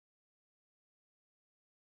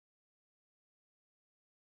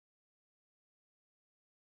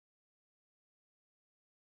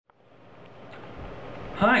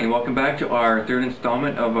Hi, welcome back to our third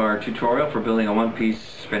installment of our tutorial for building a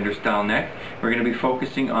one-piece fender style neck. We're going to be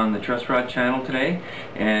focusing on the Trussrod channel today,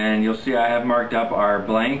 and you'll see I have marked up our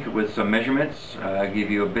blank with some measurements,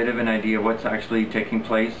 give you a bit of an idea of what's actually taking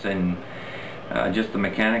place and just the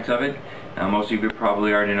mechanics of it. Most of you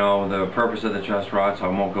probably already know the purpose of the Trussrod, so I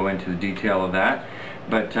won't go into the detail of that.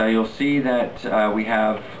 But you'll see that we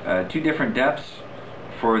have two different depths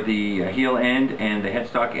for the heel end and the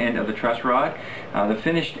headstock end of the truss rod. The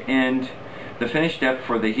finished depth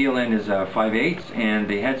for the heel end is 5/8, and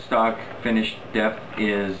the headstock finished depth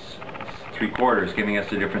is 3/4, giving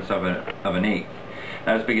us a difference of an eighth.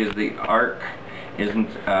 That's because the arc isn't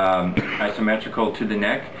isometrical to the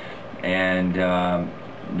neck, and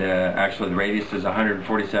actually the radius is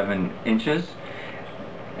 147 inches.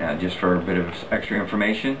 Just for a bit of extra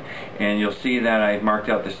information. And you'll see that I've marked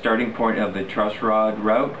out the starting point of the truss rod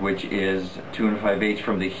route, which is 2 5/8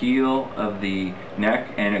 from the heel of the neck,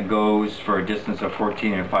 and it goes for a distance of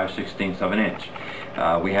 14 5/16 of an inch.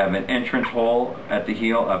 We have an entrance hole at the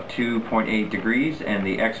heel of 2.8 degrees, and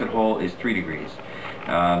the exit hole is 3 degrees.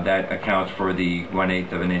 That accounts for the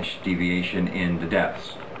 1/8 of an inch deviation in the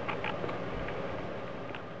depths.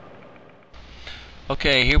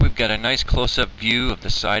 Okay, here we've got a nice close-up view of the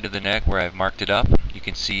side of the neck where I've marked it up. You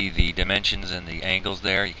can see the dimensions and the angles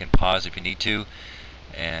there. You can pause if you need to,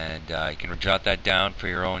 and you can jot that down for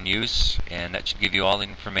your own use, and that should give you all the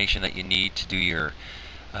information that you need to do your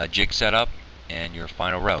jig setup and your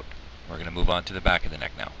final route. We're going to move on to the back of the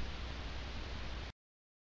neck now.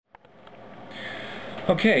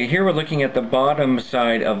 Okay, here we're looking at the bottom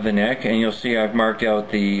side of the neck, and you'll see I've marked out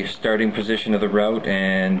the starting position of the route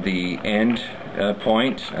and the end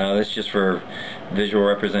point. That's just for visual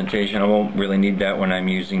representation. I won't really need that when I'm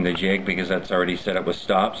using the jig because that's already set up with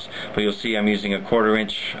stops. But you'll see I'm using a 1/4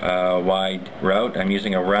 inch wide route. I'm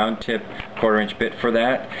using a round tip 1/4 inch bit for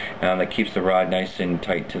that. That keeps the rod nice and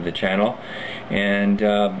tight to the channel. And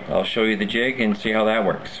I'll show you the jig and see how that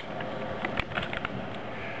works.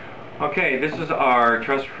 Okay, this is our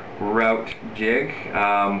truss route jig.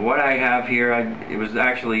 What I have here, it was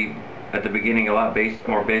actually at the beginning a lot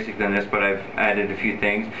more basic than this, but I've added a few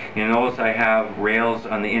things. You'll notice I have rails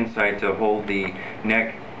on the inside to hold the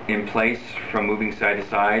neck in place from moving side to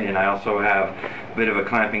side, and I also have a bit of a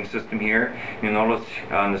clamping system here. You'll notice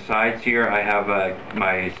on the sides here I have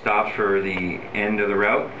my stops for the end of the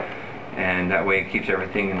route, and that way it keeps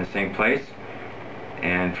everything in the same place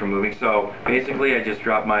and from moving. So basically I just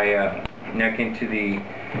drop my neck into the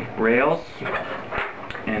rails,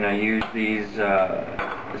 and I use these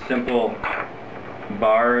simple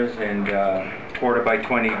bars and 1/4 by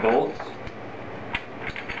 20 bolts,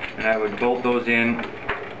 and I would bolt those in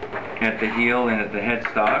at the heel and at the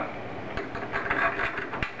headstock,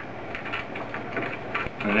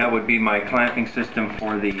 and that would be my clamping system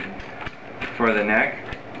for the neck.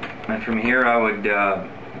 And from here I would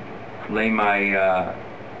lay my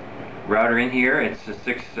router in here. It's a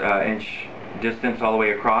 6-inch distance all the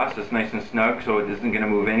way across. It's nice and snug, so it isn't going to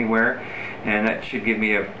move anywhere, and that should give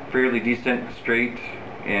me a fairly decent, straight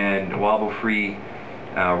and wobble-free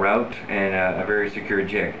route and a very secure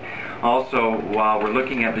jig. Also, while we're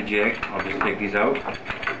looking at the jig, I'll just take these out.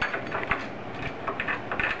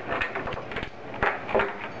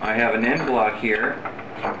 I have an end block here.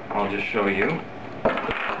 I'll just show you.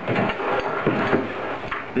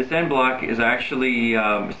 This end block is actually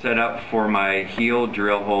set up for my heel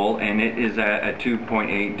drill hole, and it is at a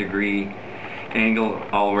 2.8 degree angle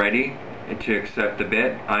already to accept the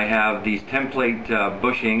bit. I have these template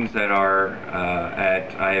bushings that are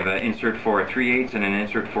I have an insert for a 3/8 and an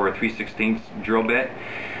insert for a 3/16 drill bit.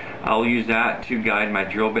 I'll use that to guide my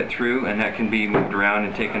drill bit through, and that can be moved around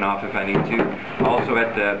and taken off if I need to. Also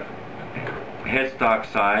at the headstock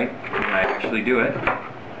side, when I actually do it,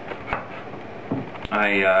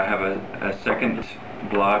 I have a second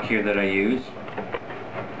block here that I use,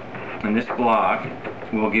 and this block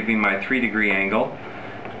will give me my 3 degree angle.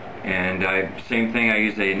 And same thing, I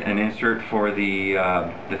use an insert for the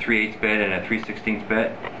 3/8 bit and a 3/16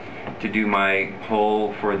 bit to do my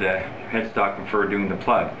hole for the headstock and for doing the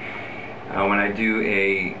plug. When I do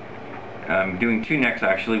I'm doing two necks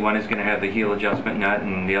actually. One is going to have the heel adjustment nut,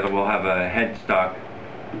 and the other will have a headstock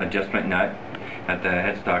adjustment nut at the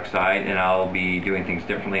headstock side, and I'll be doing things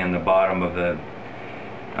differently on the bottom of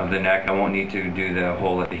the neck. I won't need to do the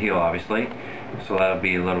hole at the heel, obviously, so that'll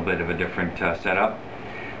be a little bit of a different setup.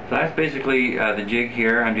 So that's basically the jig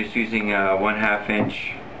here. I'm just using a 1/2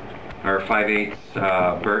 inch or 5/8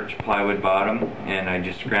 birch plywood bottom, and I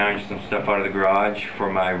just scrounged some stuff out of the garage for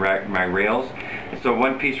my rails. So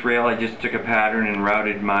one piece rail, I just took a pattern and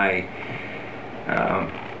routed my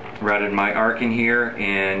routed my arc in here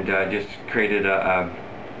and just created a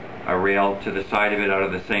rail to the side of it out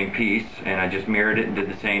of the same piece, and I just mirrored it and did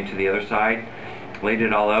the same to the other side. Laid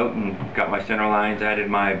it all out and got my center lines, added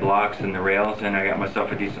my blocks and the rails, and I got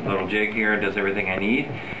myself a decent little jig here. It does everything I need.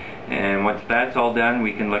 And once that's all done,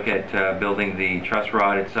 we can look at building the truss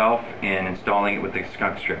rod itself and installing it with the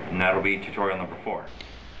skunk strip, and that'll be tutorial number 4.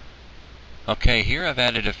 Okay, here I've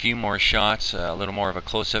added a few more shots, a little more of a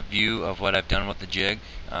close-up view of what I've done with the jig.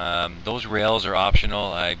 Those rails are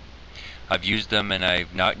optional. I've used them and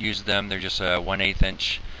I've not used them. They're just a 1/8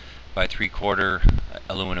 inch by 3/4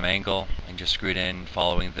 aluminum angle, and just screwed in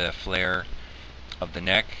following the flare of the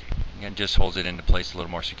neck, and just holds it into place a little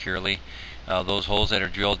more securely. Those holes that are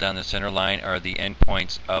drilled down the center line are the end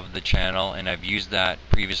points of the channel, and I've used that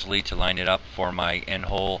previously to line it up for my end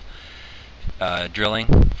hole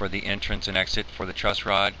drilling for the entrance and exit for the truss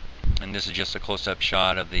rod. And this is just a close-up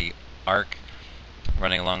shot of the arc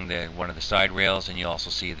running along one of the side rails, and you'll also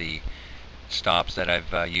see the stops that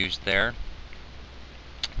I've used there.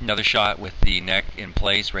 Another shot with the neck in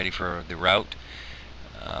place, ready for the route.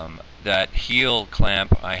 That heel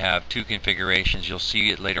clamp, I have 2 configurations. You'll see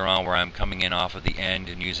it later on where I'm coming in off of the end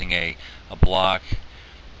and using a block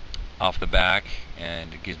off the back,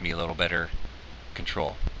 and it gives me a little better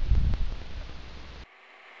control.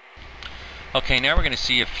 Okay, now we're going to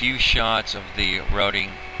see a few shots of the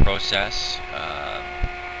routing process.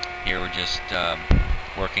 Here we're just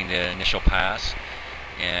working the initial pass,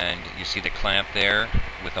 and you see the clamp there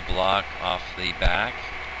with a block off the back,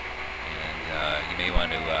 and you may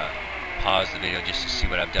want to pause the video just to see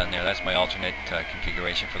what I've done there. That's my alternate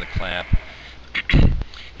configuration for the clamp.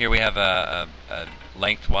 Here we have a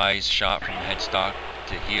lengthwise shot from headstock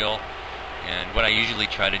to heel, and what I usually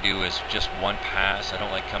try to do is just one pass. I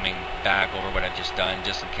don't like coming back over what I've just done,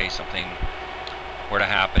 just in case something were to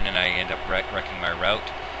happen and I end up wrecking my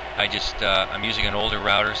route. I'm using an older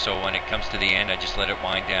router, so when it comes to the end, I just let it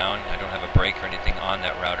wind down. I don't have a brake or anything on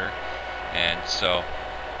that router, and so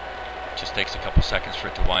it just takes a couple seconds for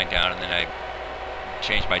it to wind down, and then I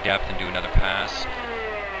change my depth and do another pass.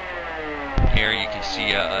 Here you can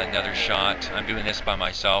see another shot. I'm doing this by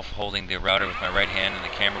myself, holding the router with my right hand and the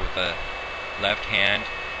camera with the left hand,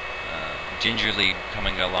 gingerly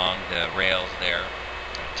coming along the rails there,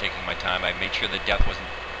 taking my time. I made sure the depth wasn't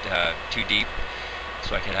too deep,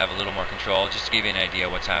 so I could have a little more control, just to give you an idea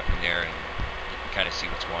of what's happening there, and you can kind of see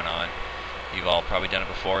what's going on. You've all probably done it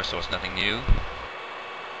before, so it's nothing new.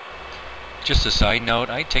 Just a side note,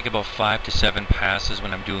 I take about 5 to 7 passes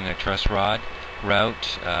when I'm doing a truss rod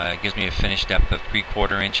route. It gives me a finished depth of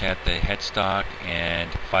 3/4 inch at the headstock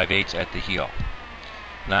and 5/8 at the heel.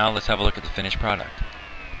 Now let's have a look at the finished product.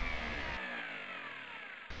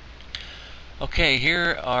 Okay,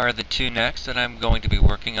 here are the 2 necks that I'm going to be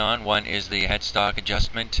working on. One is the headstock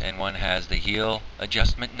adjustment, and one has the heel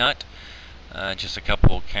adjustment nut. Just a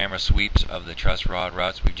couple camera sweeps of the truss rod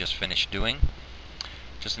routes we've just finished doing.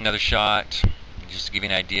 Just another shot, just to give you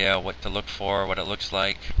an idea what to look for, what it looks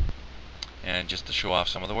like, and just to show off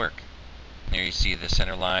some of the work. Here you see the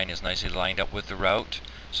center line is nicely lined up with the route,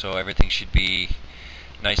 so everything should be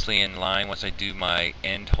nicely in line once I do my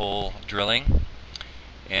end hole drilling.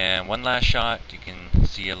 And one last shot, you can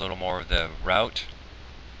see a little more of the route.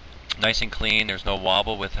 Nice and clean, there's no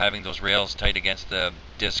wobble with having those rails tight against the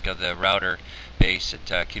disc of the router base.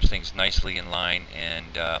 It keeps things nicely in line,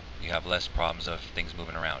 and you have less problems of things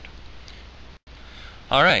moving around.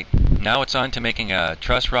 Alright, now it's on to making a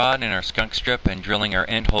truss rod and our skunk strip and drilling our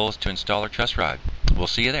end holes to install our truss rod. We'll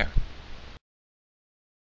see you there.